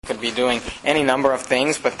could be doing any number of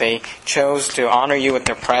things, but they chose to honor you with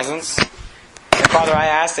their presence. And Father, I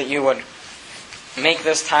ask that you would make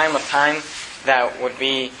this time a time that would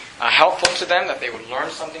be helpful to them, that they would learn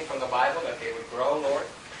something from the Bible, that they would grow, Lord.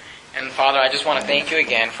 And Father, I just want to thank you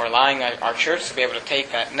again for allowing our church to be able to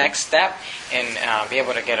take that next step and be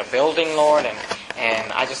able to get a building, Lord.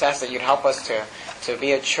 And I just ask that you'd help us to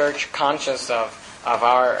be a church conscious of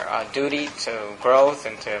our duty to growth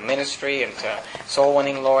and to ministry and to soul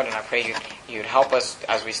winning, Lord. And I pray you'd help us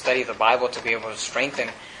as we study the Bible to be able to strengthen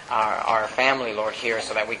our family, Lord, here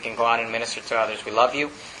so that we can go out and minister to others. We love you.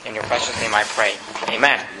 In your precious name I pray.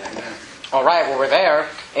 Amen. All right, well, we're there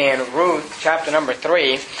in Ruth, chapter number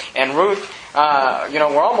 3. And Ruth,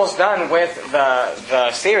 we're almost done with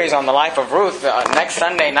the series on the life of Ruth. Next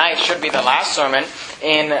Sunday night should be the last sermon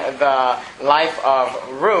in the life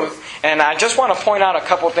of Ruth. And I just want to point out a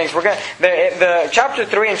couple of things. The chapter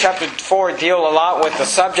 3 and chapter 4 deal a lot with the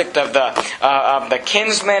subject of the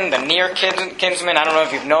kinsman, the near kinsman. I don't know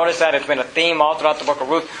if you've noticed that. It's been a theme all throughout the book of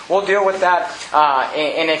Ruth. We'll deal with that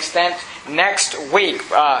in extent next week.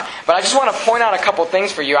 But I just want to point out a couple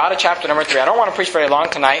things for you out of chapter number 3. I don't want to preach very long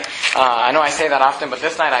tonight. I know I say that often, but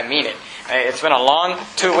this night I mean it. It's been a long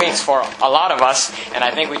 2 weeks for a lot of us, and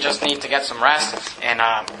I think we just need to get some rest. And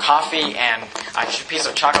coffee and a piece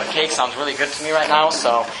of chocolate cake sounds really good to me right now,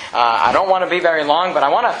 so I don't want to be very long, but I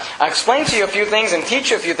want to explain to you a few things and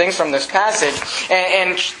teach you a few things from this passage.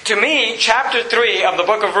 And to me, chapter 3 of the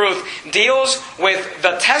book of Ruth deals with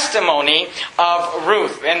the testimony of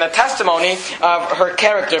Ruth and the testimony of her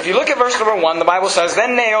character. If you look at verse number 1, the Bible says,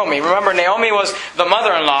 Then Naomi, remember Naomi was the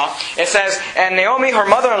mother-in-law, it says, And Naomi, her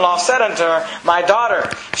mother-in-law, said unto her, My daughter,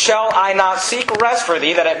 shall I not seek rest for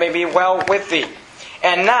thee, that it may be well with thee?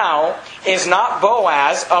 And now is not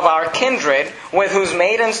Boaz of our kindred, with whose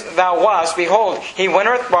maidens thou wast? Behold, he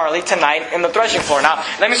wintereth barley tonight in the threshing floor. Now,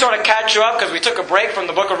 let me sort of catch you up, because we took a break from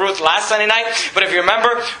the book of Ruth last Sunday night. But if you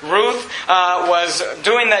remember, Ruth was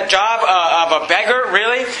doing that job of a beggar,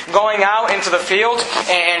 really, going out into the field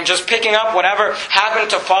and just picking up whatever happened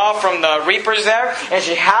to fall from the reapers there. And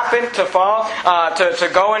she happened to fall, to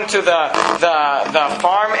go into the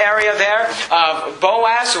farm area there of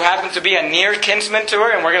Boaz, who happened to be a near kinsman to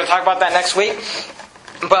her, and we're going to talk about that next week.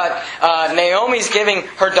 But Naomi's giving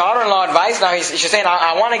her daughter-in-law advice now. She's saying,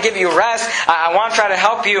 I want to give you rest. I want to try to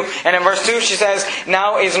help you. And in verse 2 she says,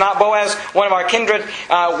 Now is not Boaz one of our kindred,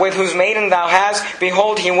 with whose maiden thou hast?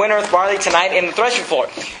 Behold, he wintereth barley tonight in the threshing floor.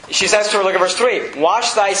 She says to her, look at verse 3,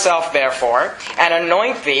 Wash thyself therefore, and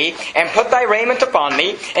anoint thee, and put thy raiment upon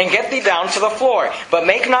thee, and get thee down to the floor. But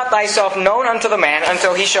make not thyself known unto the man,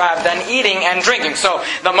 until he shall have done eating and drinking. So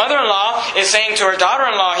the mother-in-law is saying to her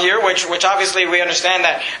daughter-in-law here, which obviously we understand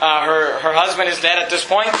that her husband is dead at this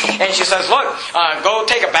point, and she says, look, go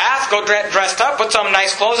take a bath, go dressed up, put some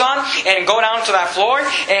nice clothes on, and go down to that floor,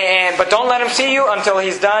 but don't let him see you until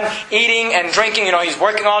he's done eating and drinking. He's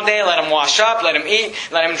working all day, let him wash up, let him eat,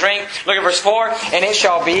 let him drink. Look at verse 4, And it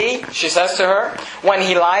shall be, she says to her, when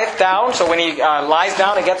he lieth down, so when he lies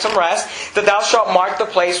down and gets some rest, that thou shalt mark the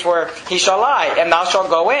place where he shall lie, and thou shalt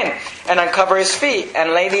go in, and uncover his feet,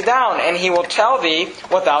 and lay thee down, and he will tell thee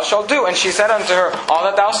what thou shalt do. And she said unto her, All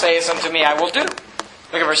that thou sayest unto me I will do.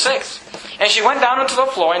 Look at verse 6. And she went down unto the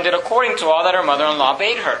floor, and did according to all that her mother-in-law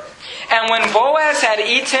bade her. And when Boaz had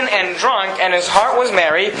eaten and drunk, and his heart was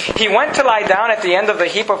merry, he went to lie down at the end of the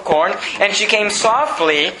heap of corn, and she came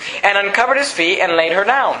softly, and uncovered his feet, and laid her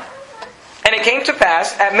down. And it came to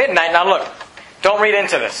pass at midnight. Now look, don't read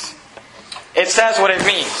into this. It says what it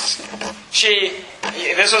means.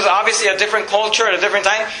 This was obviously a different culture at a different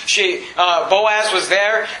time. Boaz was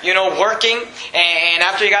there, working, and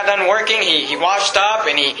after he got done working, he washed up,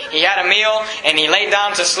 and he had a meal, and he laid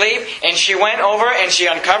down to sleep, and she went over, and she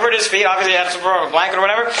uncovered his feet, obviously he had some sort of blanket or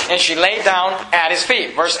whatever, and she laid down at his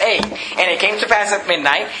feet. Verse 8, And it came to pass at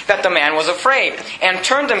midnight that the man was afraid, and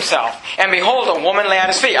turned himself, and behold, a woman lay at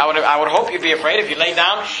his feet. I would hope you'd be afraid if you laid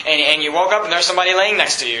down, and you woke up, and there's somebody laying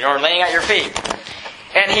next to you, or laying at your feet.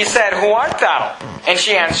 And he said, Who art thou? And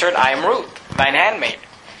she answered, I am Ruth, thine handmaid.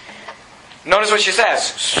 Notice what she says.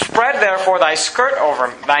 Spread therefore thy skirt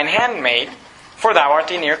over thine handmaid, for thou art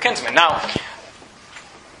the near kinsman. Now,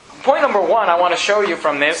 point number 1 I want to show you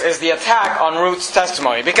from this is the attack on Ruth's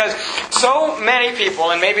testimony. Because so many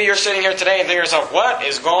people, and maybe you're sitting here today and think to yourself, what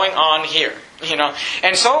is going on here?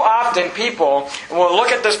 And so often people will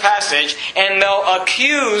look at this passage and they'll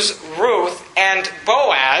accuse Ruth and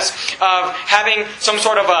Boaz of having some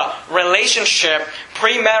sort of a relationship,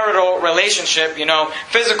 premarital relationship,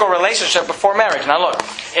 physical relationship before marriage. Now look,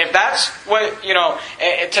 if that's what,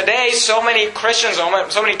 today so many Christians,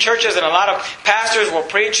 so many churches and a lot of pastors will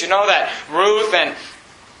preach, that Ruth and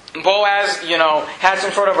Boaz, had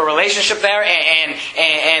some sort of a relationship there,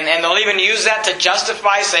 and they'll even use that to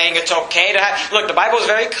justify saying it's okay to have. Look, the Bible is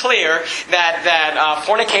very clear that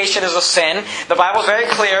fornication is a sin. The Bible is very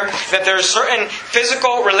clear that there are certain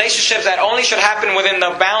physical relationships that only should happen within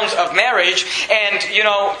the bounds of marriage. And,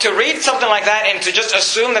 to read something like that and to just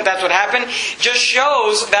assume that that's what happened just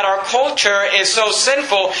shows that our culture is so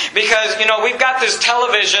sinful because, we've got this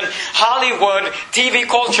television, Hollywood, TV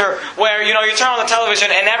culture where, you turn on the television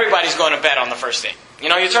and everybody's going to bed on the first date. You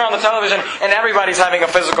turn on the television and everybody's having a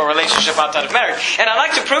physical relationship outside of marriage. And I'd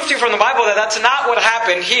like to prove to you from the Bible that that's not what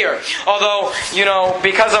happened here. Although,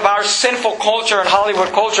 because of our sinful culture and Hollywood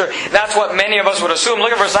culture, that's what many of us would assume.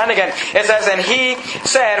 Look at verse 9 again. It says, "And he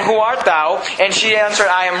said, 'Who art thou?' And she answered,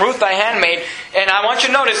 'I am Ruth thy handmaid.'" And I want you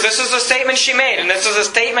to notice, this is a statement she made. And this is a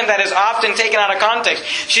statement that is often taken out of context.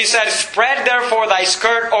 She said, "Spread therefore thy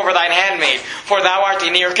skirt over thine handmaid, for thou art the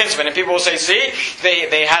near kinsman." And people will say, see,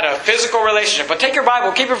 they had a physical relationship. But take your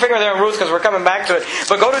Bible, keep your finger there in Ruth because we're coming back to it.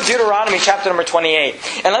 But go to Deuteronomy chapter number 28.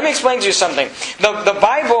 And let me explain to you something. The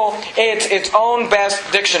Bible is its own best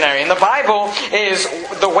dictionary. And the Bible is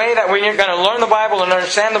the way that we're going to learn the Bible and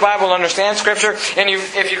understand the Bible, understand Scripture. And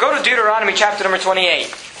if you go to Deuteronomy chapter number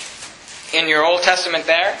 28, in your Old Testament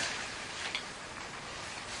there,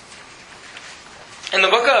 in the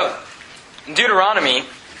book of Deuteronomy,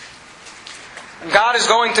 God is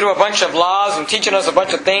going through a bunch of laws and teaching us a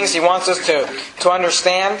bunch of things He wants us to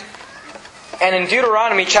understand. And in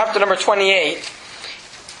Deuteronomy chapter number 28,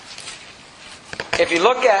 if you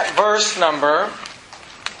look at verse number,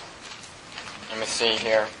 let me see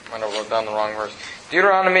here, I might have wrote down the wrong verse.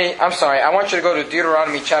 I want you to go to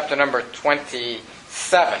Deuteronomy chapter number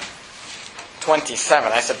 27.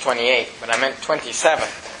 27, I said 28, but I meant 27.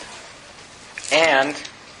 And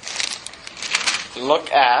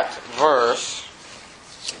look at verse...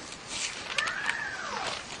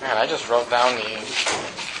 Man, I just wrote down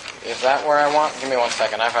is that where I want? Give me 1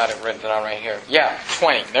 second. I've had it written down right here. Yeah,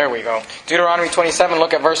 20. There we go. Deuteronomy 27,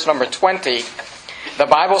 look at verse number 20. The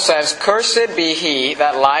Bible says, "Cursed be he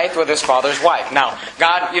that lieth with his father's wife." Now,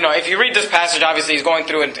 God, if you read this passage, obviously He's going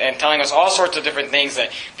through and telling us all sorts of different things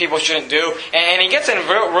that people shouldn't do. And He gets in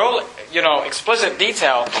real explicit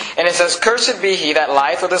detail. And it says, "Cursed be he that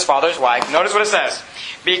lieth with his father's wife." Notice what it says.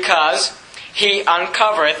 "Because he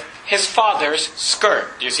uncovereth his father's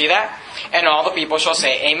skirt." Do you see that? "And all the people shall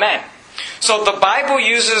say, Amen." So the Bible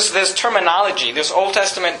uses this terminology, this Old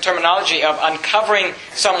Testament terminology of uncovering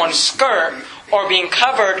someone's skirt or being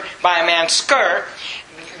covered by a man's skirt.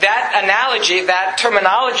 That analogy, that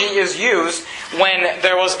terminology is used when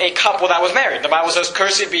there was a couple that was married. The Bible says,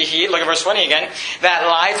 "Cursed be he," look at verse 20 again, "that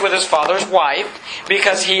lieth with his father's wife,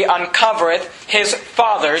 because he uncovereth his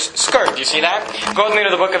father's skirt." Do you see that? Go with me to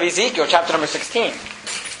the book of Ezekiel, chapter number 16.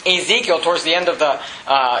 Ezekiel, towards the end of the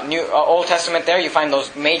Old Testament there, you find those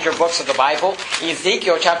major books of the Bible.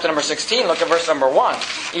 Ezekiel chapter number 16, look at verse number 1.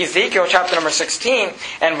 Ezekiel chapter number 16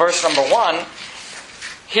 and verse number 1.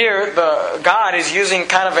 Here, God is using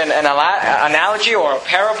kind of an analogy or a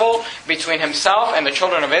parable between Himself and the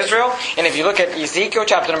children of Israel. And if you look at Ezekiel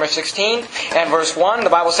chapter number 16 and verse 1, the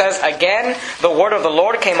Bible says, "Again, the word of the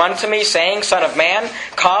Lord came unto me, saying, Son of man,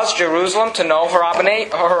 cause Jerusalem to know her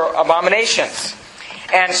abominations.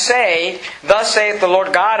 And say, Thus saith the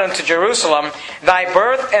Lord God unto Jerusalem, Thy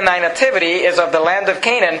birth and thy nativity is of the land of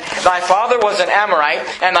Canaan. Thy father was an Amorite,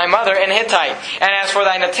 and thy mother an Hittite. And as for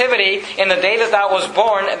thy nativity, in the day that thou wast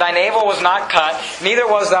born, thy navel was not cut, neither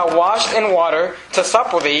was thou washed in water to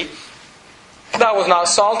sup with thee. Thou was not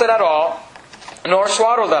salted at all, nor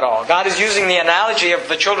swaddled at all." God is using the analogy of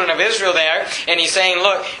the children of Israel there, and He's saying,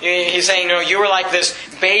 look, you were like this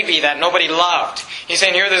baby that nobody loved. He's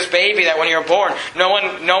saying, you're this baby that when you were born, no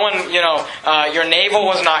one, your navel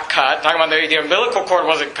was not cut. Talking about the umbilical cord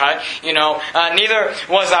wasn't cut. Neither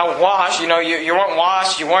was thou washed. You weren't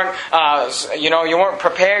washed. You weren't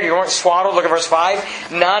prepared. You weren't swaddled. Look at verse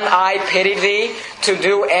 5. "None I pitied thee to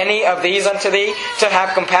do any of these unto thee, to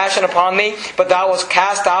have compassion upon thee. But thou wast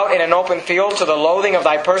cast out in an open field to the loathing of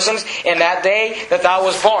thy persons in that day that thou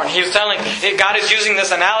wast born." He was telling, God is using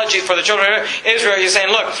this analogy for the children of Israel. He's saying,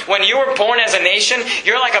 look, when you were born as a nation,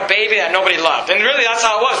 you're like a baby that nobody loved. And really that's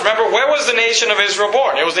how it was. Remember, where was the nation of Israel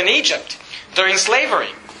born? It was in Egypt during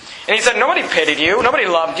slavery. And He said, nobody pitied you, nobody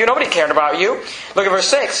loved you, nobody cared about you. Look at verse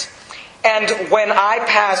 6. "And when I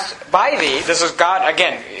passed by thee," this is God,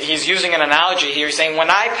 again, He's using an analogy here. He's saying,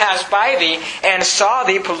 "When I passed by thee and saw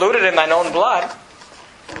thee polluted in thine own blood."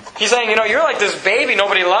 He's saying, you're like this baby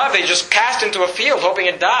nobody loved. They just cast into a field hoping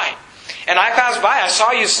it'd die. "And I passed by, I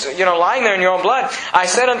saw you, lying there in your own blood. I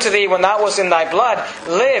said unto thee when thou was in thy blood,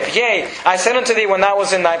 live. Yea, I said unto thee when thou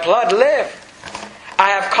was in thy blood, live. I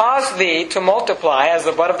have caused thee to multiply as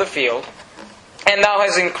the bud of the field, and thou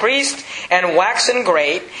hast increased and waxen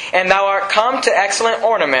great, and thou art come to excellent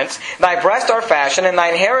ornaments. Thy breasts are fashioned, and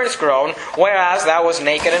thine hair is grown, whereas thou wast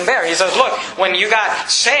naked and bare. He says, look, when you got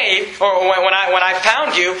saved, or when I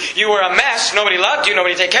found you, you were a mess. Nobody loved you.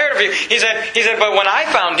 Nobody take care of you. He said, but when I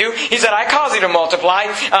found you, he said, I caused thee to multiply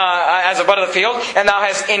as a bud of the field, and thou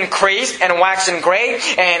hast increased and waxen great,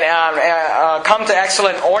 and come to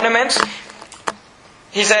excellent ornaments.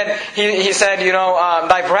 He said,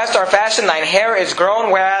 thy breasts are fashioned, thine hair is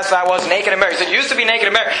grown, whereas thou was naked and bare. He said, you used to be naked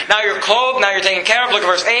and bare. Now you're clothed, now you're taken care of. Look at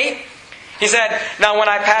verse 8. He said, now when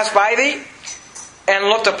I passed by thee and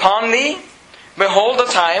looked upon thee, behold,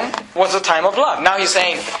 the time was the time of love. Now he's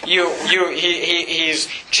saying, he's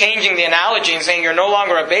changing the analogy and saying you're no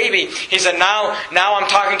longer a baby. He said, now I'm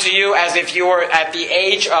talking to you as if you were at the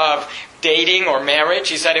age of dating or marriage.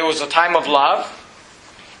 He said it was a time of love.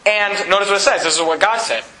 And notice what it says. This is what God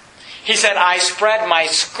said. He said, I spread my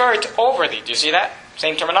skirt over thee. Do you see that?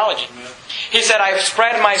 Same terminology. He said, I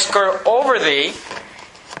spread my skirt over thee.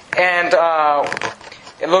 And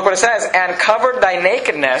look what it says. And covered thy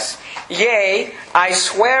nakedness. Yea, I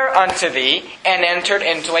swear unto thee, and entered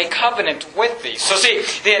into a covenant with thee. So see,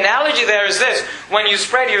 the analogy there is this. When you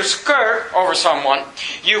spread your skirt over someone,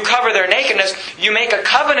 you cover their nakedness, you make a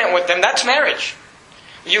covenant with them. That's marriage.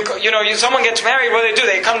 Someone gets married, what do?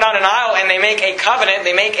 They come down an aisle and they make a covenant,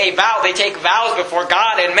 they make a vow, they take vows before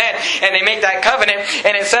God and men, and they make that covenant,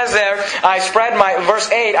 and it says there,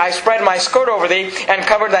 verse 8, I spread my skirt over thee, and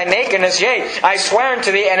covered thy nakedness, yea, I swear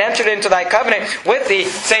unto thee, and entered into thy covenant with thee,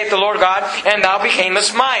 saith the Lord God, and thou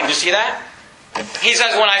becamest mine. Do you see that? He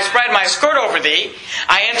says, when I spread my skirt over thee,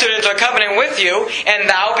 I entered into a covenant with you, and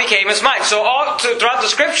thou becamest mine. So throughout the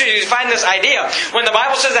Scripture, you find this idea. When the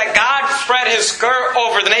Bible says that God spread His skirt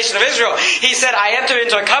over the nation of Israel, He said, I entered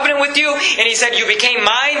into a covenant with you, and He said, you became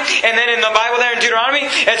mine. And then in the Bible there in Deuteronomy,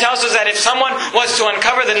 it tells us that if someone was to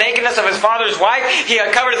uncover the nakedness of his father's wife, he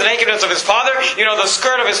uncovered the nakedness of his father, the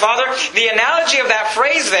skirt of his father. The analogy of that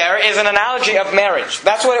phrase there is an analogy of marriage.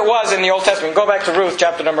 That's what it was in the Old Testament. Go back to Ruth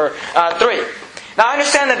chapter number 3. Now I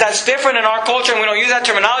understand that that's different in our culture and we don't use that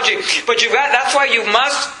terminology, but that's why you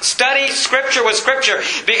must study Scripture with Scripture,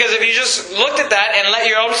 because if you just looked at that and let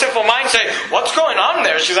your own simple mind say, what's going on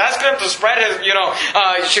there? She's asking him to spread his,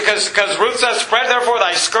 because Ruth says, spread therefore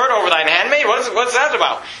thy skirt over thine handmaid. What's that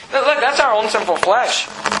about? Look, that's our own simple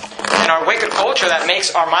flesh. In our wicked culture, that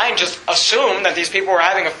makes our mind just assume that these people were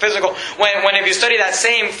having a physical... When if you study that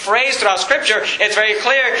same phrase throughout Scripture, it's very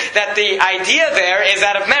clear that the idea there is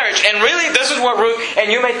that of marriage. And really, this is what Ruth...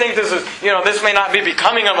 And you may think this is, this may not be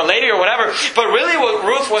becoming of a lady or whatever, but really what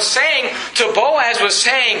Ruth was saying to Boaz was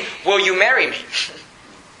saying, will you marry me?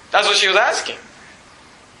 That's what she was asking.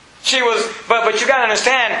 She was... But you got to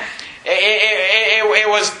understand... It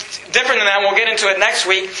was different than that. We'll get into it next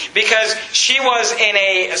week, because she was in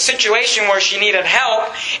a situation where she needed help,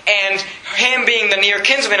 and him being the near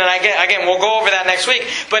kinsman, and again we'll go over that next week,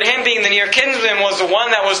 but him being the near kinsman was the one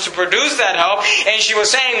that was to produce that help, and she was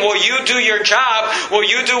saying, will you do your job? Will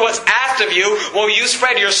you do what's asked of you? Will you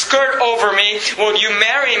spread your skirt over me? Will you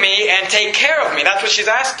marry me and take care of me? That's what she's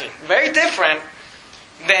asking. Very different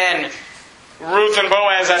than Ruth and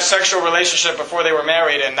Boaz had a sexual relationship before they were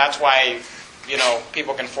married, and that's why,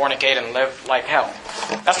 people can fornicate and live like hell.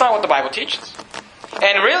 That's not what the Bible teaches.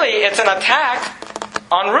 And really, it's an attack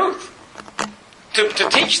on Ruth to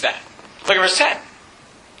teach that. Look at verse 10.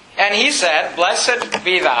 And he said, blessed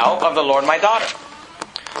be thou of the Lord my daughter,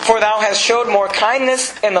 for thou hast showed more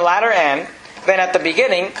kindness in the latter end than at the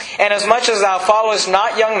beginning, and as much as thou followest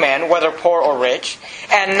not young men, whether poor or rich.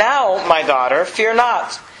 And now, my daughter, fear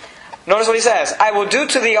not. Notice what he says. I will do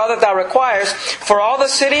to thee all that thou requirest, for all the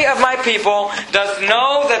city of my people doth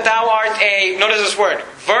know that thou art a, notice this word,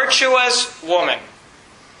 virtuous woman.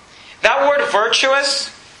 That word virtuous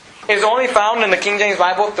is only found in the King James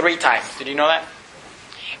Bible 3 times. Did you know that?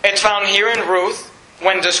 It's found here in Ruth,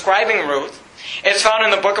 when describing Ruth. It's found in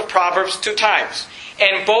the book of Proverbs 2 times.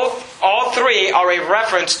 And all 3 are a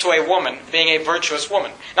reference to a woman being a virtuous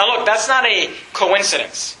woman. Now look, that's not a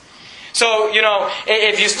coincidence. So,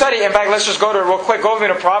 if you study, in fact, let's just go to real quick, go over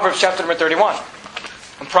to Proverbs chapter number 31.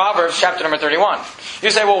 Proverbs chapter number 31.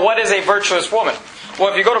 You say, well, what is a virtuous woman?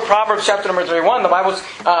 Well, if you go to Proverbs chapter number 31, the Bible's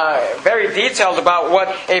very detailed about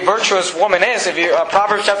what a virtuous woman is. If you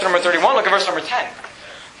Proverbs chapter number 31, look at verse number 10.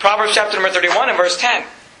 Proverbs chapter number 31 and verse 10.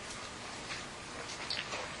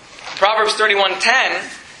 Proverbs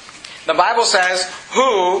 31:10. The Bible says,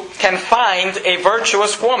 who can find a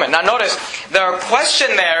virtuous woman? Now notice, the question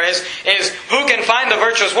there is who can find the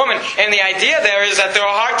virtuous woman? And the idea there is that they're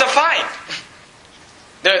hard to find.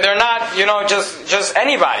 They're not, just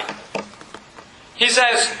anybody. He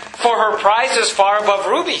says, for her price is far above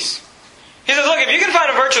rubies. He says, look, if you can find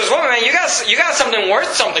a virtuous woman, man, you got something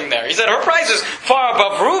worth something there. He said, her price is far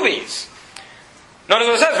above rubies. Notice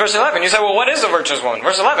what it says, verse 11. You say, well, what is a virtuous woman?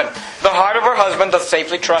 Verse 11. The heart of her husband doth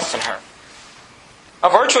safely trust in her. A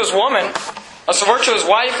virtuous woman, a virtuous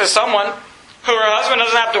wife is someone who her husband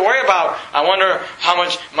doesn't have to worry about. I wonder how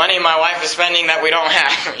much money my wife is spending that we don't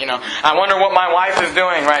have. I wonder what my wife is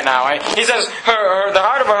doing right now. Right? He says, the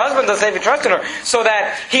heart of her husband doth safely trust in her, so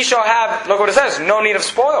that he shall have, look what it says, no need of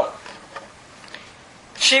spoil.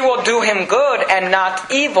 She will do him good and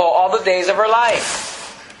not evil all the days of her life.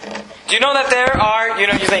 Do you know that there are, you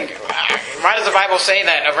think, why does the Bible say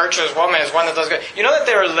that a virtuous woman is one that does good? You know that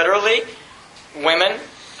there are literally women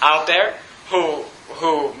out there who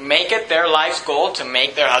make it their life's goal to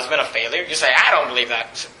make their husband a failure? You say, I don't believe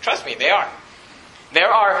that. Trust me, they are.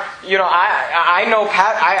 There are, I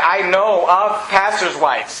know of pastors'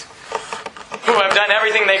 wives who have done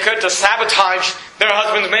everything they could to sabotage their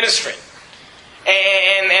husband's ministry.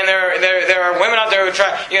 And there are women out there who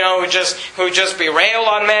try, who just bewail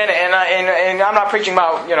on men. And I'm not preaching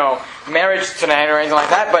about marriage tonight or anything like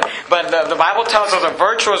that. But the Bible tells us a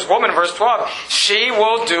virtuous woman, verse 12, she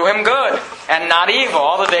will do him good and not evil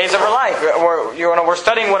all the days of her life. We're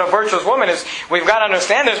studying what a virtuous woman is. We've got to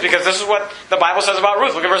understand this because this is what the Bible says about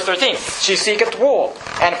Ruth. Look at verse 13. She seeketh wool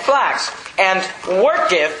and flax and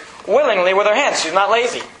worketh willingly with her hands. She's not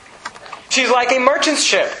lazy. She's like a merchant's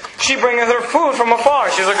ship. She bringeth her food from afar.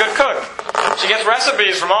 She's a good cook. She gets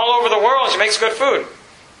recipes from all over the world. She makes good food.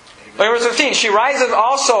 Look at verse 15. She riseth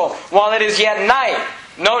also while it is yet night.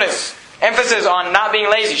 Notice, emphasis on not being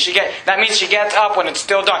lazy. That means she gets up when it's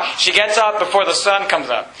still dark. She gets up before the sun comes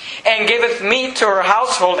up. And giveth meat to her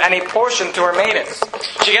household and a portion to her maidens.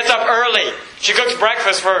 She gets up early. She cooks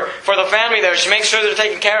breakfast for the family there. She makes sure they're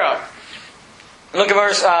taken care of. Look at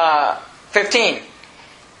verse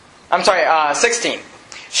 16.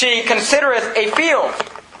 She considereth a field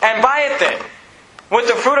and buyeth it. With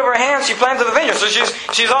the fruit of her hands, she planteth the vineyard. So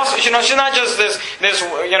she's also, she's not just this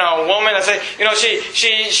woman that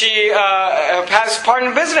she has part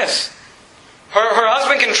in business. Her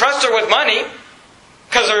husband can trust her with money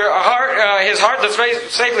because his heart does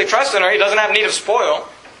safely trust in her. He doesn't have need of spoil.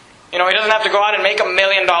 He doesn't have to go out and make $1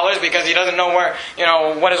 million because he doesn't know where,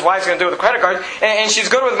 what his wife's going to do with the credit card. And she's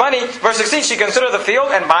good with money. Verse 16, she considereth the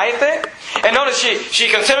field and buyeth it. And notice she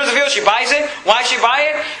considers the field, she buys it. Why she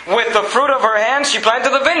buy it? With the fruit of her hands, she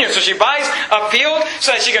planted the vineyard. So she buys a field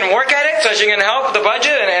so that she can work at it, so she can help the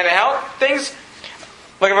budget and help things.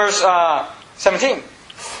 Look at verse 17.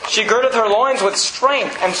 She girdeth her loins with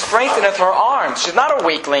strength and strengtheneth her arms. She's not a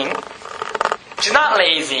weakling. She's not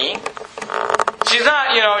lazy. She's not,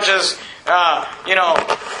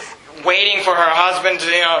 waiting for her husband to,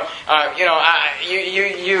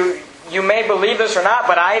 you may believe this or not,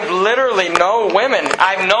 but I literally know women.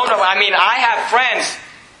 I have friends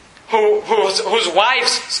whose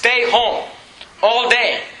wives stay home all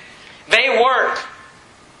day. They work,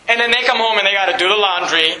 and then they come home and they got to do the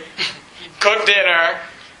laundry, cook dinner,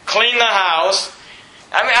 clean the house.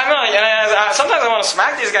 Sometimes I want to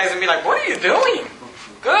smack these guys and be like, "What are you doing?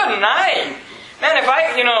 Good night." Man, if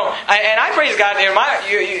I praise God,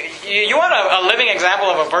 you want a living example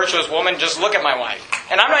of a virtuous woman, just look at my wife.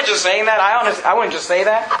 And I'm not just saying that, I wouldn't just say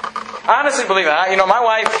that. I honestly believe that. My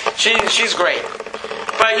wife, she's great.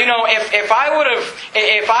 But if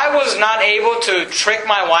I was not able to trick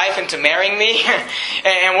my wife into marrying me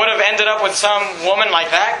and would have ended up with some woman like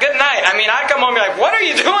that, good night. I'd come home and be like, what are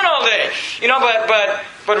you doing all day?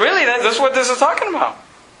 But really, this is what this is talking about.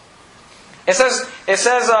 It says,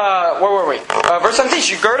 where were we? Verse 17,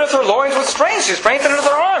 she girdeth her loins with strength. She strengtheneth her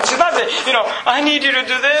arms. She's not, I need you to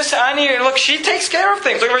do this. Look, she takes care of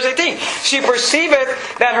things. Look at verse 18. She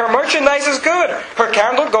perceiveth that her merchandise is good. Her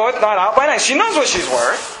candle goeth not out by night. She knows what she's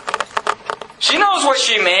worth. She knows what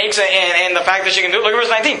she makes and the fact that she can do it. Look at verse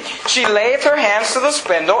 19. She layeth her hands to the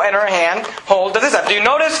spindle and her hand hold to the staff. Do you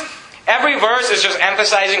notice every verse is just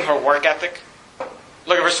emphasizing her work ethic?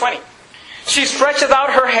 Look at verse 20. She stretcheth out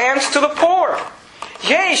her hands to the poor.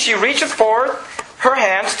 Yea, she reacheth forth her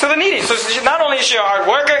hands to the needy. So not only is she a hard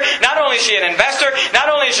worker, not only is she an investor, not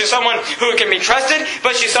only is she someone who can be trusted,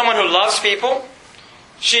 but she's someone who loves people.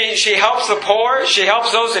 She helps the poor. She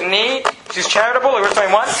helps those in need. She's charitable. Look at verse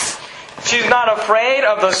 21. She's not afraid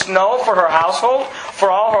of the snow for her household, for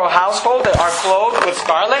all her household that are clothed with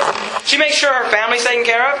scarlet. She makes sure her family's taken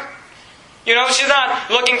care of. She's not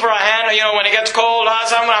looking for a hand, when it gets cold,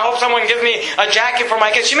 I hope someone gives me a jacket for my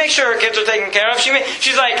kids. She makes sure her kids are taken care of.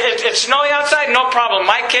 She's like, it's snowy outside, no problem.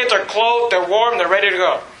 My kids are clothed, they're warm, they're ready to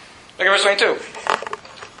go. Look at verse 22.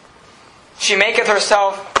 She maketh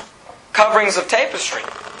herself coverings of tapestry.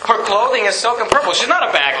 Her clothing is silk and purple. She's not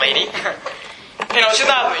a bag lady. She's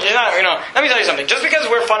not, let me tell you something. Just because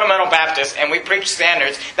we're fundamental Baptists and we preach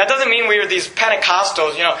standards, that doesn't mean we're these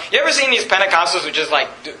Pentecostals. You ever seen these Pentecostals who just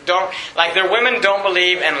their women don't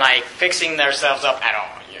believe in fixing themselves up at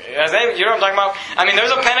all? You know what I'm talking about? I mean,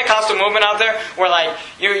 there's a Pentecostal movement out there where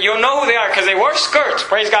you'll know who they are because they wear skirts.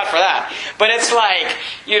 Praise God for that. But it's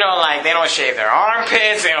they don't shave their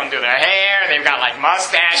armpits, they don't do their hair, they've got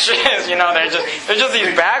mustaches. They're just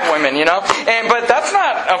these bag women. But that's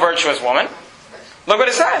not a virtuous woman. Look what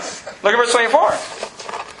it says. Look at verse 24.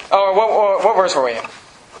 Oh, what verse were we in?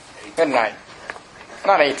 Good night.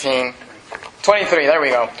 Not 18. 23, there we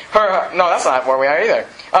go. No, that's not where we are either.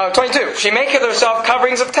 22. She maketh herself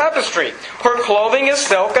coverings of tapestry. Her clothing is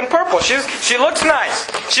silk and purple. She looks nice.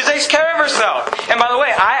 She takes care of herself. And by the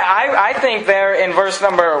way, I think there in verse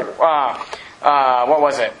number, what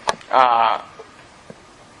was it?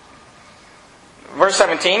 Verse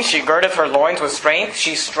 17, she girdeth her loins with strength.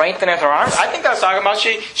 She strengtheneth her arms. I think that's talking about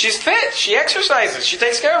she's fit. She exercises. She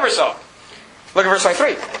takes care of herself. Look at verse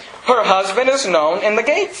 23. Her husband is known in the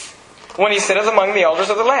gates, when he sitteth among the elders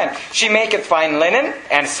of the land. She maketh fine linen,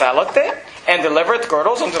 and selleth it, and delivereth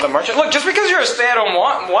girdles unto the merchant. Look, just because you're a stay-at-home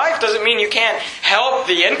wife doesn't mean you can't help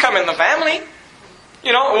the income in the family.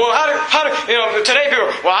 Today people,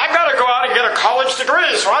 I've got to go out and get a college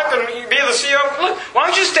degree so I can be the CEO. Look, why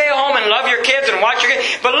don't you stay home and love your kids and watch your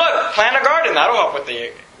kids? But look, plant a garden. That'll help with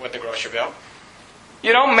the grocery bill.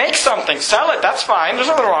 Make something. Sell it. That's fine. There's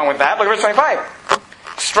nothing wrong with that. Look at verse 25.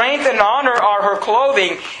 Strength and honor are her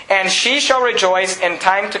clothing, and she shall rejoice in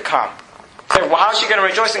time to come. Say, how is she going to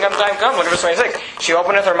rejoice in time to come? Look at verse 26. She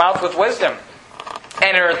openeth her mouth with wisdom,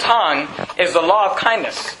 and her tongue is the law of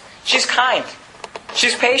kindness. She's kind.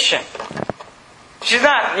 She's patient. She's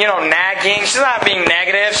not, nagging. She's not being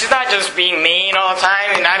negative. She's not just being mean all the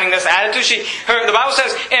time and having this attitude. The Bible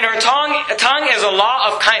says, in her tongue is a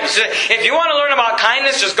law of kindness. If you want to learn about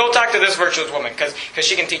kindness, just go talk to this virtuous woman, because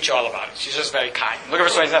she can teach you all about it. She's just very kind. Look at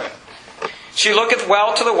verse 27. She looketh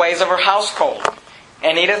well to the ways of her household,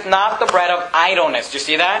 and eateth not the bread of idleness. Do you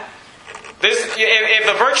see that? If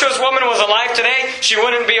the virtuous woman was alive today, she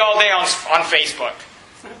wouldn't be all day on Facebook,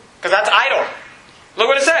 because that's idle. Look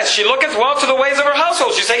what it says. She looketh well to the ways of her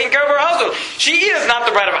household. She's taking care of her household. She eateth not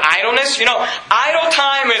the bread of idleness. Idle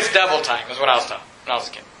time is devil time, is what I was taught when I was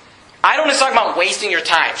a kid. Idleness is talking about wasting your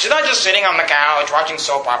time. She's not just sitting on the couch watching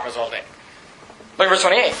soap operas all day. Look at verse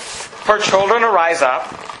 28. Her children arise up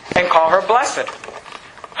and call her blessed.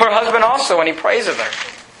 Her husband also, and he praises her.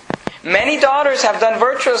 Many daughters have done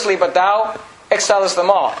virtuously, but thou excellest them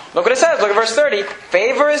all. Look what it says. Look at verse 30.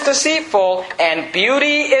 Favor is deceitful, and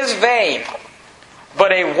beauty is vain.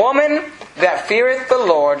 But a woman that feareth the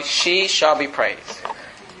Lord, she shall be praised.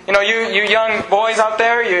 You young boys out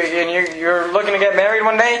there, you're looking to get married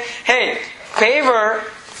one day. Hey, favor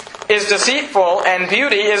is deceitful and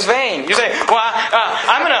beauty is vain. You say,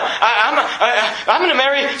 I'm gonna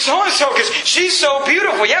marry so and so because she's so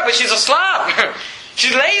beautiful. Yeah, but she's a slob.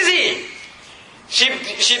 She's lazy.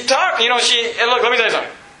 She talk. Look. Let me tell you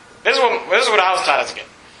something. This is what I was taught as a kid.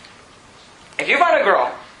 If you find a girl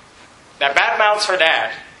that badmouths her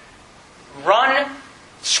dad, run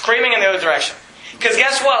screaming in the other direction. Because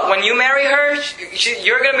guess what? When you marry her,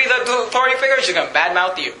 you're going to be the authority figure. She's going to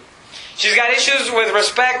badmouth you. She's got issues with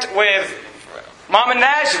respect with mom and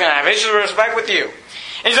dad. She's going to have issues with respect with you.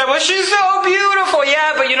 And you say, well, she's so beautiful.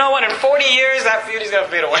 Yeah, but you know what? In 40 years, that beauty's going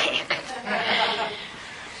to fade away.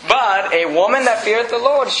 But a woman that feareth the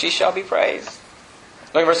Lord, she shall be praised.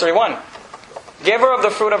 Look at verse 31. Give her of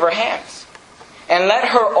the fruit of her hands, and let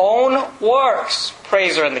her own works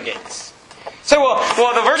praise her in the gates. Say, well,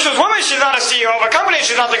 the virtuous woman, she's not a CEO of a company,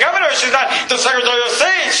 she's not the governor, she's not the Secretary of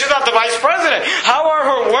State, she's not the Vice President. How are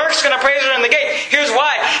her works going to praise her in the gate? Here's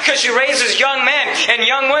why. Because she raises young men and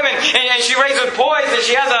young women, and she raises boys, and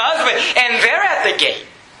she has a husband, and they're at the gate.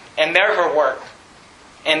 And they're her work.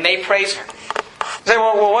 And they praise her. You say,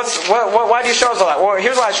 well, why do you show us all that? Well,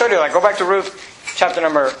 here's what I showed you. Go back to Ruth chapter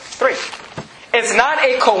number 3. It's not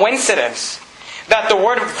a coincidence that the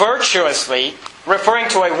word virtuously, referring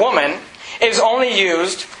to a woman, is only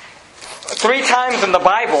used 3 times in the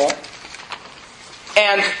Bible.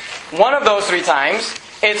 And one of those 3 times,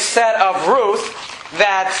 it's said of Ruth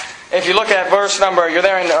that, if you look at verse number, you're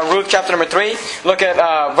there in Ruth chapter number 3, look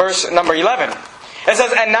at verse number 11. It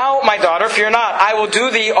says, and now, my daughter, fear not, I will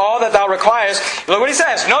do thee all that thou requirest. Look what he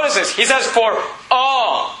says. Notice this. He says, for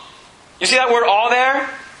all. You see that word all there?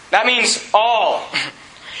 That means all.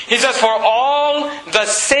 He says, for all the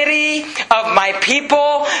city of my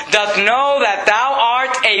people doth know that thou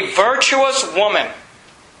art a virtuous woman.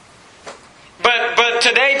 But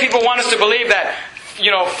today people want us to believe that,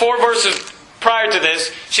 4 verses prior to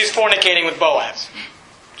this, she's fornicating with Boaz.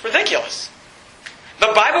 It's ridiculous.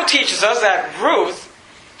 The Bible teaches us that Ruth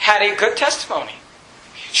had a good testimony.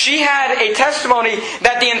 She had a testimony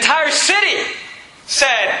that the entire city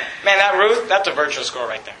said, man, that Ruth, that's a virtuous girl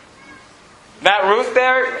right there. That Ruth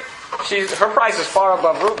there, her price is far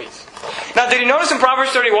above rubies. Now, did you notice in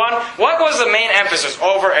Proverbs 31, what was the main emphasis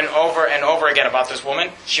over and over and over again about this woman?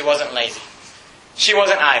 She wasn't lazy. She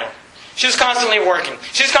wasn't idle. She was constantly working.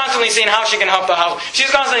 She's constantly seeing how she can help the house. She's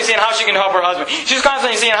constantly seeing how she can help her husband. She's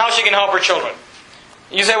constantly seeing how she can help her children.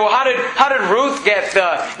 You say, well, how did Ruth get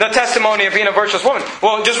the testimony of being a virtuous woman?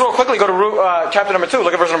 Well, just real quickly, go to Ruth, chapter number 2.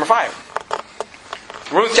 Look at verse number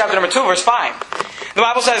 5. Ruth chapter number 2, verse 5. The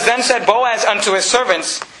Bible says, Then said Boaz unto his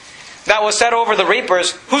servants that was set over the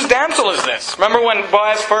reapers, Whose damsel is this? Remember when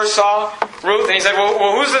Boaz first saw Ruth, and he said,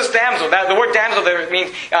 well who's this damsel? The word damsel there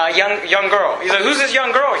means young girl. He said, who's this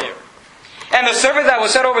young girl here? And the servant that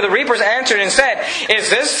was set over the reapers answered and said, it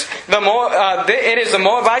is the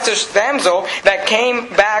Moabitess damsel that came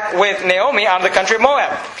back with Naomi out of the country of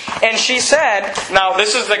Moab. And she said, now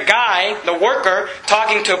this is the guy, the worker,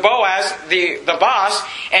 talking to Boaz, the boss,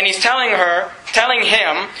 and he's telling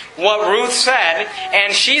him what Ruth said.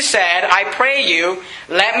 And she said, I pray you,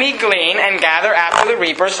 let me glean and gather after the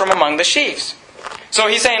reapers from among the sheaves. So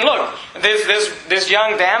he's saying, look, this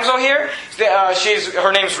young damsel here,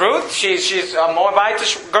 her name's Ruth. She's a Moabite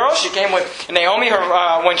girl. She came with Naomi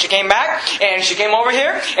when she came back, and she came over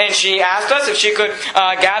here, and she asked us if she could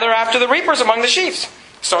gather after the reapers among the sheaves.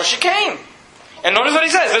 So she came. And notice what he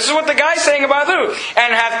says. This is what the guy's saying about Ruth.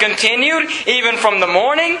 And hath continued even from the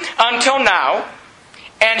morning until now,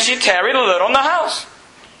 and she tarried a little in the house.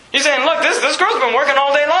 He's saying, look, this girl's been working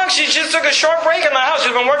all day long. She just took a short break in the house.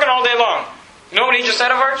 She's been working all day long. You know what he just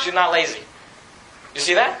said of her? She's not lazy. You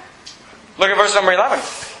see that? Look at verse number 11.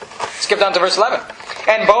 Skip down to verse 11.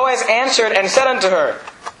 And Boaz answered and said unto her,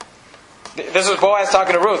 this is Boaz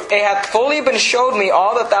talking to Ruth, It hath fully been showed me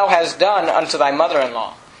all that thou hast done unto thy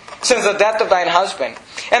mother-in-law, since the death of thine husband,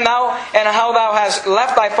 and how thou hast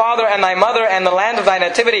left thy father and thy mother and the land of thy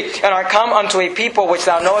nativity, and art come unto a people which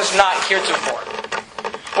thou knowest not heretofore.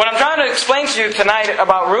 What I'm trying to explain to you tonight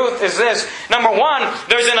about Ruth is this. Number one,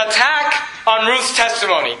 there's an attack on Ruth's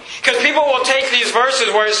testimony. Because people will take these verses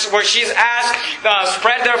where she's asked,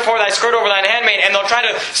 spread therefore thy skirt over thine handmaid, and they'll try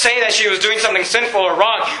to say that she was doing something sinful or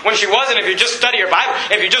wrong, when she wasn't. If you just study your Bible,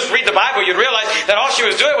 if you just read the Bible, you'd realize that all she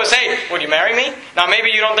was doing was saying, would you marry me? Now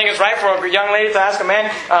maybe you don't think it's right for a young lady to ask a man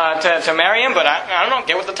to marry him, but I don't know,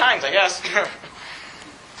 get with the times, I guess.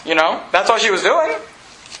 That's all she was doing.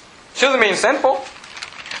 She wasn't being sinful.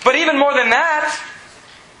 But even more than that,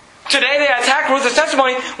 today they attack Ruth's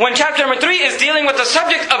testimony when chapter number 3 is dealing with the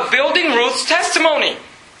subject of building Ruth's testimony.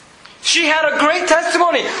 She had a great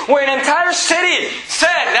testimony where an entire city said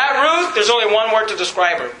that Ruth, there's only one word to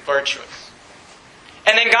describe her, virtuous.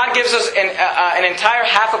 And then God gives us an entire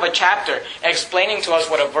half of a chapter explaining to us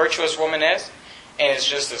what a virtuous woman is. And it's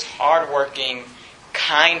just this hard-working,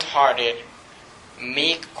 kind-hearted,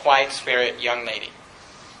 meek, quiet spirit young lady.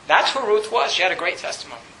 That's who Ruth was. She had a great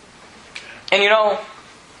testimony. And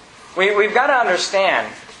we've got to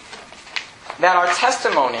understand that our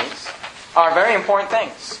testimonies are very important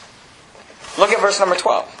things. Look at verse number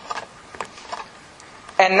 12.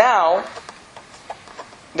 And now,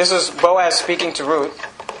 this is Boaz speaking to Ruth.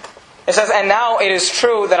 It says, And now it is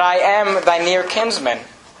true that I am thy near kinsman.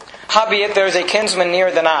 Howbeit there is a kinsman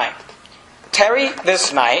nearer than I. Tarry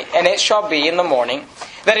this night, and it shall be in the morning,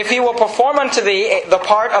 that if he will perform unto thee the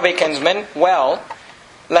part of a kinsman, well,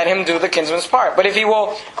 let him do the kinsman's part. But if he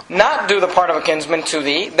will not do the part of a kinsman to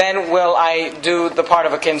thee, then will I do the part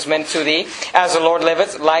of a kinsman to thee, as the Lord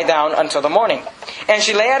liveth, lie down until the morning. And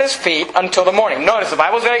she lay at his feet until the morning. Notice, the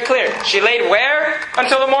Bible is very clear. She laid where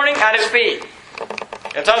until the morning? At his feet.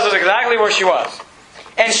 It tells us exactly where she was.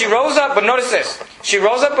 And she rose up, but notice this. She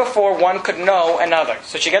rose up before one could know another.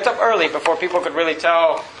 So she gets up early before people could really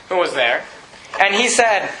tell who was there. And he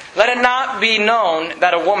said, Let it not be known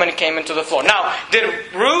that a woman came into the floor. Now, did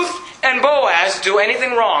Ruth and Boaz do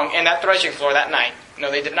anything wrong in that threshing floor that night? No,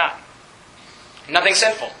 they did not. Nothing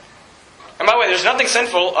sinful. And by the way, there's nothing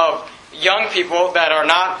sinful of young people that are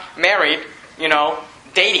not married,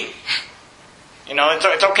 dating.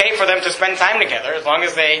 It's okay for them to spend time together as long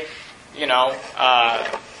as they,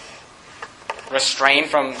 restrain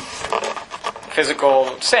from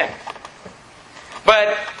physical sin.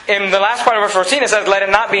 But in the last part of verse 14 it says, Let it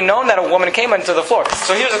not be known that a woman came into the floor.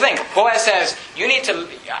 So here's the thing. Boaz says, you need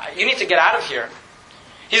to get out of here.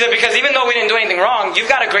 He said, because even though we didn't do anything wrong, you've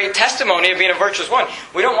got a great testimony of being a virtuous woman.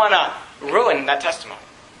 We don't want to ruin that testimony.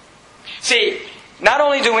 See, not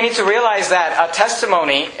only do we need to realize that a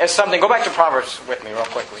testimony is something... Go back to Proverbs with me real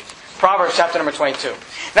quickly. Proverbs chapter number 22.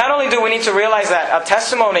 Not only do we need to realize that a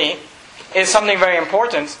testimony is something very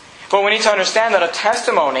important, but we need to understand that a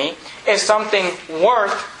testimony is something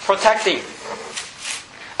worth protecting.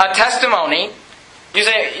 A testimony... You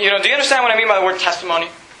say, do you understand what I mean by the word testimony?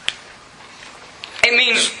 It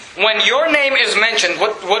means when your name is mentioned,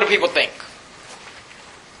 what do people think?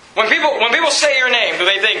 When people say your name, do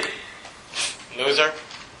they think loser?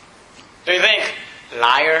 Do they think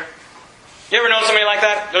liar? You ever know somebody like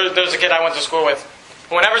that? There's a kid I went to school with.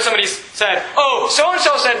 Whenever somebody said, "Oh,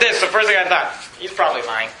 so-and-so said this," the first thing I thought, he's probably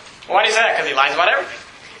lying. Why did he say that? Because he lies about everything.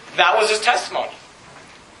 That was his testimony.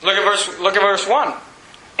 Look at verse 1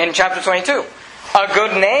 in chapter 22. A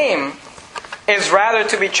good name is rather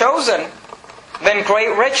to be chosen than great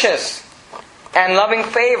riches, and loving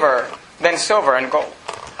favor than silver and gold.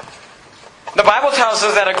 The Bible tells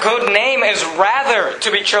us that a good name is rather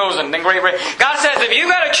to be chosen than great riches. God says if you've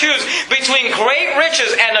got to choose between great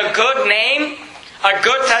riches and a good name, a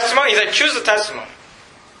good testimony, He said choose the testimony.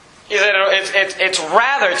 He said it's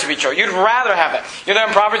rather to be chosen. You'd rather have it. You're there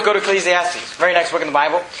in Proverbs, go to Ecclesiastes. Very next book in the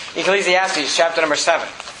Bible. Ecclesiastes chapter number 7.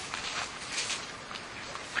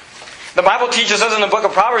 The Bible teaches us in the book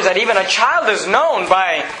of Proverbs that even a child is known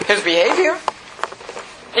by his behavior.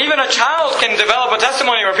 Even a child can develop a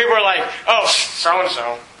testimony where people are like, "Oh,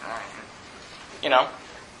 so-and-so."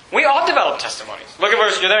 We all develop testimonies. Look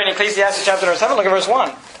at you're there in Ecclesiastes chapter number 7, look at verse 1.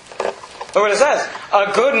 Look what it says.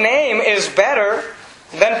 A good name is better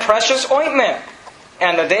than precious ointment,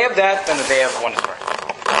 and the day of death than the day of one's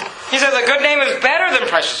birth. He says a good name is better than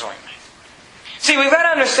precious ointment. See, we've got to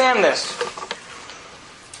understand this.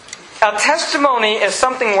 A testimony is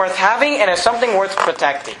something worth having and is something worth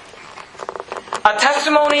protecting. A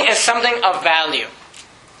testimony is something of value.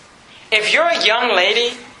 If you're a young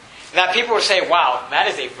lady that people would say, "Wow, that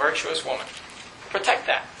is a virtuous woman," protect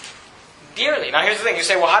that dearly. Now here's the thing. You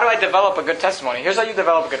say, "Well, how do I develop a good testimony?" Here's how you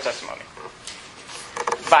develop a good testimony.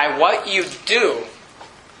 By what you do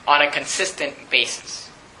on a consistent basis.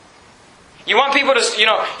 You want people to, you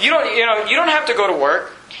don't have to go to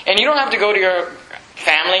work and you don't have to go to your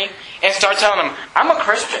family and start telling them, "I'm a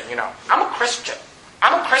Christian, I'm a Christian.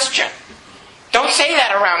 I'm a Christian. Don't say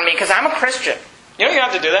that around me because I'm a Christian." You don't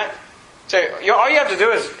have to do that. So all you have to do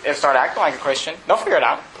is start acting like a Christian. They'll figure it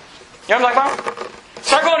out. You know what I'm talking about?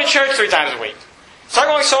 Start going to church 3 times a week. Start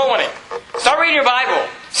going soul winning. Start reading your Bible.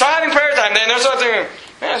 Start having prayer time. Then they'll start thinking,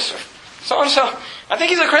 "Man, so-and-so, I think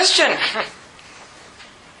he's a Christian."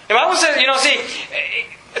 The Bible says,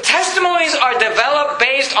 testimonies are developed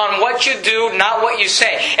based on what you do, not what you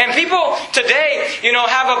say. And people today,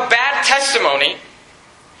 have a bad testimony,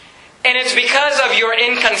 and it's because of your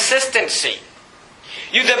inconsistency.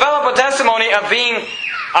 You develop a testimony of being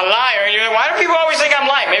a liar, and you're like, "Why do people always think I'm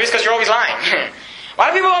lying?" Maybe it's because you're always lying. Why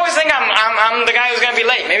do people always think I'm the guy who's going to be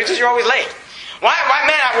late? Maybe it's because you're always late. Why,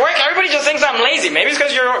 man, at work, everybody just thinks I'm lazy. Maybe it's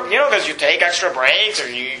because because you take extra breaks, or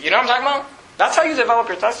you know what I'm talking about? That's how you develop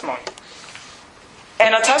your testimony.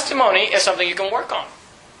 And a testimony is something you can work on.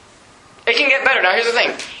 It can get better. Now here's the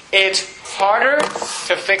thing. It's harder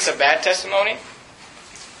to fix a bad testimony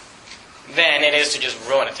than it is to just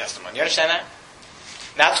ruin a testimony. You understand that?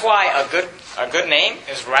 That's why a good name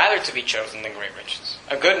is rather to be chosen than great riches.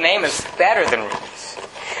 A good name is better than rubies.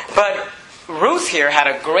 But Ruth here had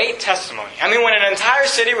a great testimony. I mean, when an entire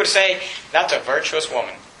city would say, "That's a virtuous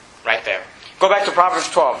woman," right there. Go back to Proverbs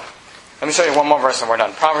 12. Let me show you one more verse and we're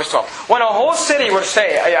done. Proverbs 12. When a whole city would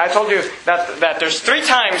say, I told you that there's 3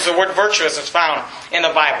 times the word virtuous is found in the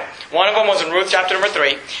Bible. One of them was in Ruth chapter number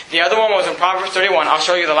 3. The other one was in Proverbs 31. I'll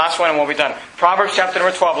show you the last one and we'll be done. Proverbs chapter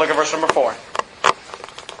number 12. Look at verse number 4.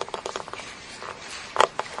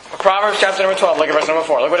 Proverbs chapter number 12. Look at verse number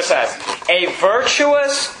 4. Look what it says. A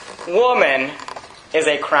virtuous woman is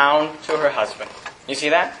a crown to her husband. You see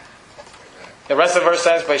that? The rest of the verse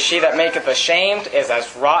says, "But she that maketh ashamed is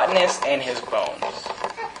as rottenness in his bones."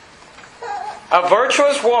 A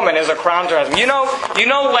virtuous woman is a crown to her husband. You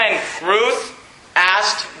know when Ruth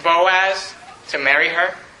asked Boaz to marry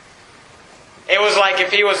her? It was like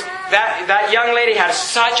if he was... That young lady had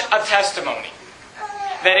such a testimony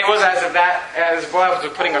that it was as Boaz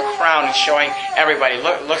was putting a crown and showing everybody,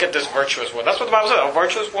 look at this virtuous woman. That's what the Bible says. A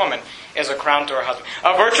virtuous woman is a crown to her husband.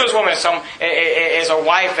 A virtuous woman is a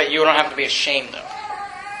wife that you don't have to be ashamed of.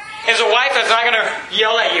 Is a wife that's not going to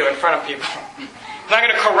yell at you in front of people. Not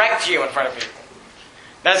going to correct you in front of people.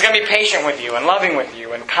 That's going to be patient with you and loving with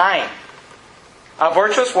you and kind. A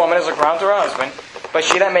virtuous woman is a crown to her husband, but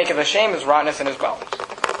she that maketh ashamed is rottenness in his bones.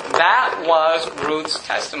 That was Ruth's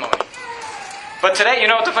testimony. But today, you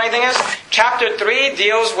know what the funny thing is? Chapter 3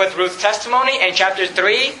 deals with Ruth's testimony, and chapter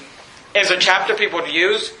 3 is a chapter people would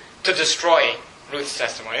use to destroy Ruth's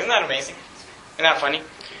testimony. Isn't that amazing? Isn't that funny?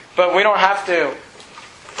 But we don't have to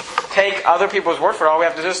take other people's word for it. All we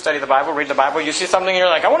have to do is study the Bible, read the Bible. You see something and you're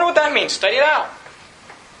like, I wonder what that means. Study it out.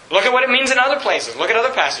 Look at what it means in other places. Look at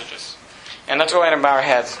other passages. And let's go ahead and bow our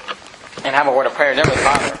heads and have a word of prayer. Dear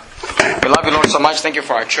Father, we love you, Lord, so much. Thank you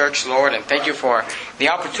for our church, Lord, and thank you for the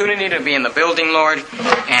opportunity to be in the building, Lord.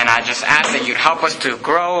 And I just ask that you'd help us to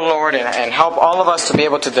grow, Lord, and help all of us to be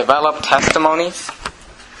able to develop testimonies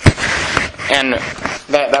and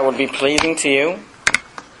that would be pleasing to you.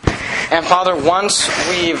 And Father, once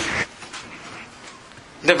we've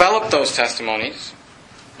developed those testimonies,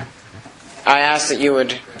 I ask that you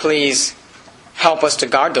would please help us to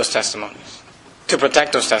guard those testimonies, to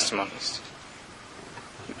protect those testimonies,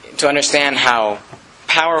 to understand how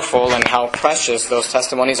powerful and how precious those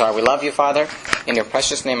testimonies are. We love you, Father. In your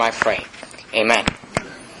precious name I pray. Amen.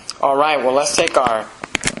 All right, well, let's take our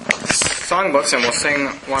songbooks and we'll sing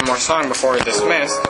one more song before we dismiss.